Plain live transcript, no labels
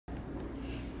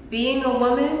Being a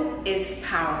woman is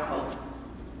powerful.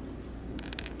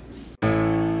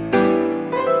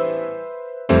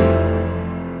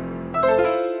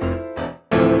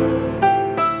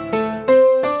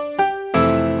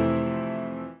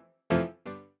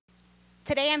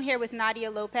 Today I'm here with Nadia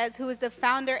Lopez, who is the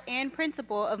founder and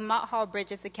principal of Mott Hall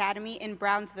Bridges Academy in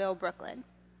Brownsville, Brooklyn.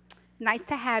 Nice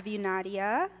to have you,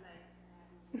 Nadia.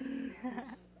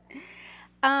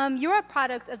 You're a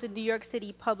product of the New York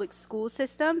City public school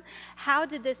system. How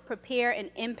did this prepare and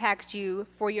impact you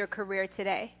for your career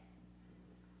today?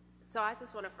 So I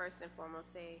just want to first and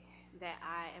foremost say that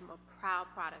I am a proud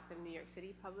product of New York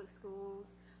City public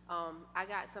schools. I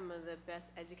got some of the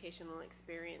best educational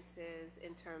experiences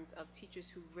in terms of teachers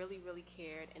who really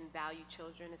cared and valued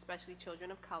children, especially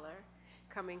children of color,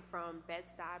 coming from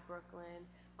Bed-Stuy, Brooklyn,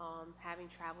 having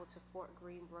traveled to Fort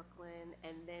Greene, Brooklyn,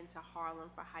 and then to Harlem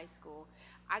for high school.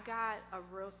 I got a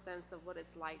real sense of what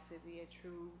it's like to be a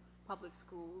true public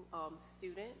school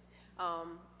student.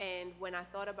 And when I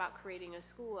thought about creating a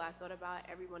school, I thought about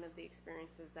every one of the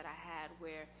experiences that I had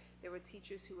where there were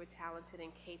teachers who were talented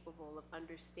and capable of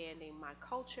understanding my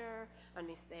culture,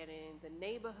 understanding the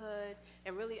neighborhood,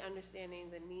 and really understanding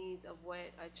the needs of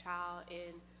what a child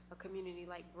in a community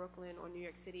like Brooklyn or New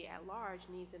York City at large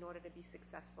needs in order to be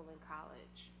successful in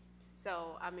college.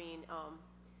 So, I mean,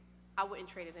 I wouldn't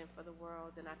trade it in for the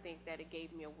world, and I think that it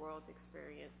gave me a world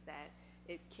experience that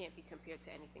it can't be compared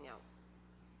to anything else.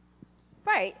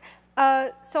 Right.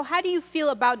 So how do you feel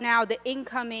about now the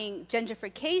incoming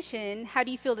gentrification? How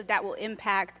do you feel that that will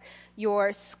impact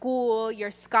your school, your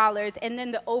scholars, and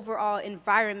then the overall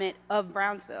environment of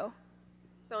Brownsville?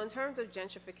 So in terms of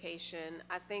gentrification,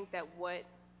 I think that what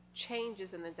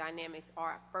changes in the dynamics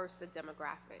are at first the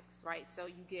demographics, right? So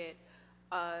you get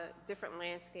a different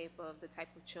landscape of the type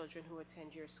of children who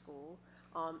attend your school.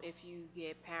 If you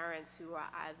get parents who are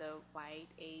either white,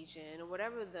 Asian, or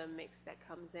whatever the mix that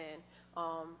comes in,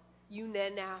 you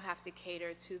then now have to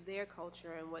cater to their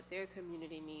culture and what their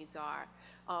community needs are.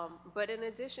 But in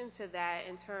addition to that,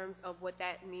 in terms of what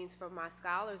that means for my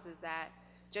scholars, is that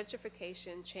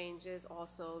gentrification changes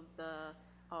also the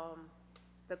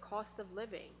cost of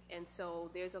living. And so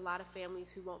there's a lot of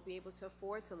families who won't be able to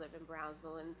afford to live in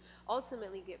Brownsville and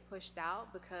ultimately get pushed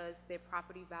out because their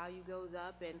property value goes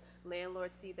up and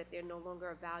landlords see that they're no longer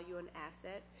a value and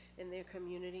asset in their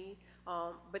community.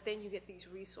 But then you get these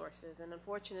resources, and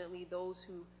unfortunately those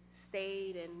who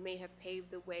stayed and may have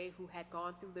paved the way, who had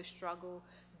gone through the struggle,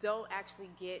 don't actually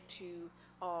get to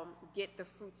get the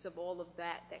fruits of all of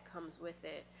that comes with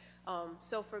it.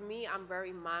 So for me, I'm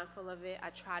very mindful of it. I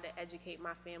try to educate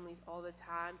my families all the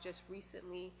time. Just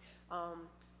recently,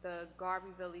 the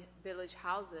Garvey Village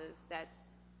houses, that's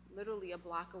literally a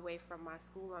block away from my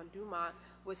school on Dumont,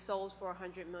 was sold for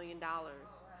 $100 million.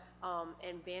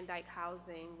 And Van Dyke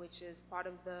Housing, which is part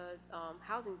of the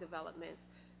housing developments,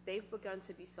 they've begun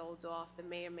to be sold off. The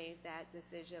mayor made that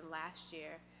decision last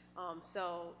year.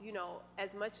 So, you know,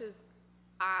 as much as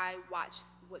I watch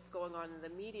what's going on in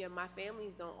the media, my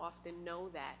families don't often know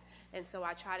that. And so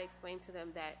I try to explain to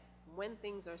them that when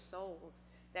things are sold,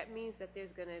 that means that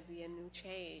there's going to be a new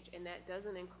change, and that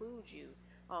doesn't include you.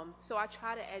 So I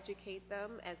try to educate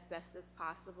them as best as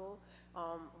possible,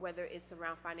 whether it's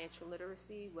around financial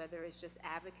literacy, whether it's just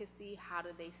advocacy, how do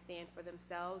they stand for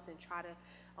themselves and try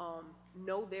to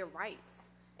know their rights.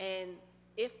 And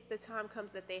if the time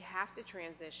comes that they have to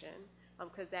transition,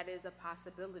 because that is a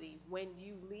possibility, when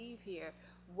you leave here,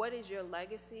 what is your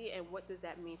legacy and what does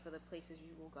that mean for the places you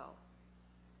will go?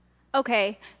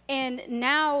 Okay, and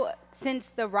now since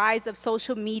the rise of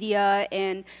social media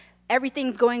and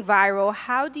everything's going viral,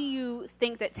 how do you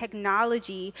think that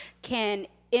technology can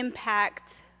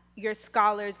impact your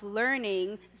scholars'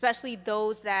 learning, especially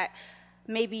those that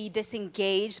may be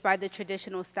disengaged by the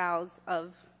traditional styles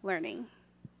of learning?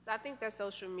 So I think that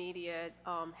social media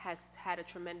has had a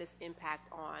tremendous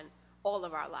impact on all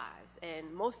of our lives,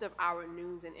 and most of our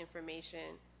news and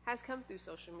information has come through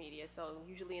social media. So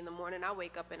usually in the morning I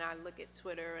wake up and I look at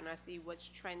Twitter and I see what's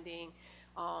trending,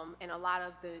 and a lot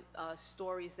of the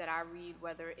stories that I read,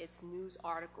 whether it's news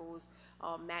articles,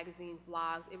 magazines,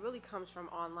 blogs, it really comes from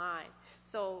online.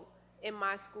 So in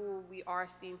my school, we are a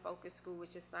STEAM-focused school,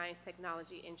 which is science,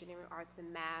 technology, engineering, arts,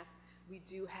 and math. We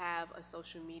do have a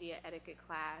social media etiquette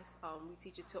class. We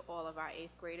teach it to all of our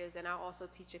 8th graders, and I also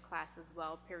teach a class as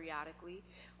well periodically,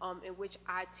 in which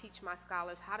I teach my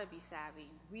scholars how to be savvy.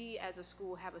 We as a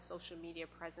school have a social media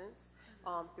presence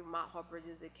through Mott Hall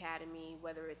Bridges Academy,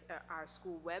 whether it's our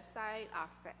school website,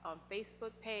 our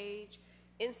Facebook page,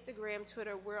 Instagram,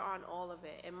 Twitter, we're on all of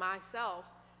it. And myself,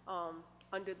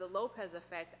 under the Lopez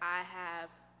effect, I have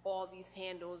all these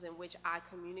handles in which I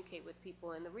communicate with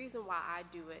people. And the reason why I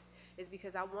do it is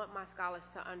because I want my scholars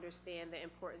to understand the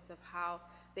importance of how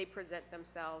they present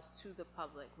themselves to the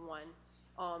public. One,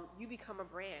 you become a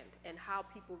brand, and how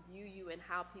people view you and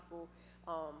how people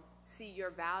see your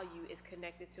value is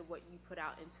connected to what you put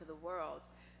out into the world.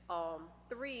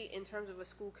 Three, in terms of a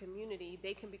school community,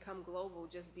 they can become global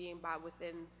just being by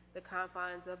within the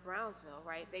confines of Brownsville,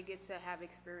 right? They get to have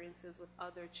experiences with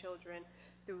other children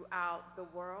throughout the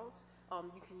world.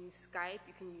 You can use Skype,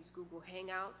 you can use Google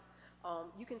Hangouts,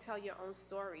 you can tell your own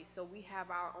story. So we have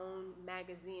our own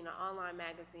magazine, an online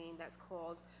magazine that's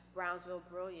called Brownsville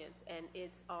Brilliance, and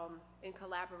it's in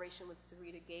collaboration with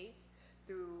Sarita Gates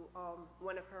through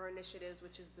one of her initiatives,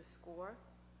 which is The Score.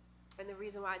 And the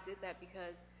reason why I did that,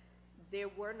 because there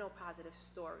were no positive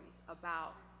stories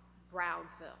about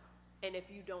Brownsville. And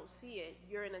if you don't see it,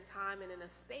 you're in a time and in a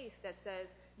space that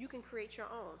says you can create your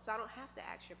own. So I don't have to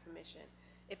ask your permission.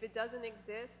 If it doesn't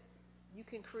exist, you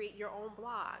can create your own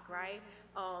blog, right?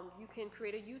 You can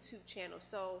create a YouTube channel.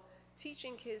 So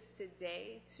teaching kids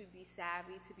today to be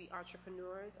savvy, to be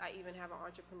entrepreneurs. I even have an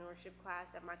entrepreneurship class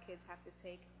that my kids have to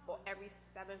take, or every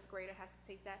 7th grader has to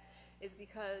take that, is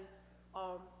because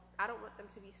I don't want them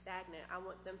to be stagnant. I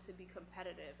want them to be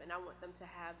competitive, and I want them to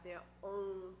have their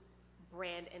own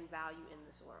brand and value in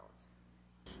this world.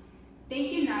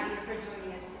 Thank you, Nadia, for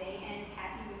joining us today, and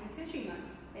happy Women's History Month.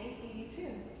 Thank you, you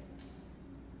too.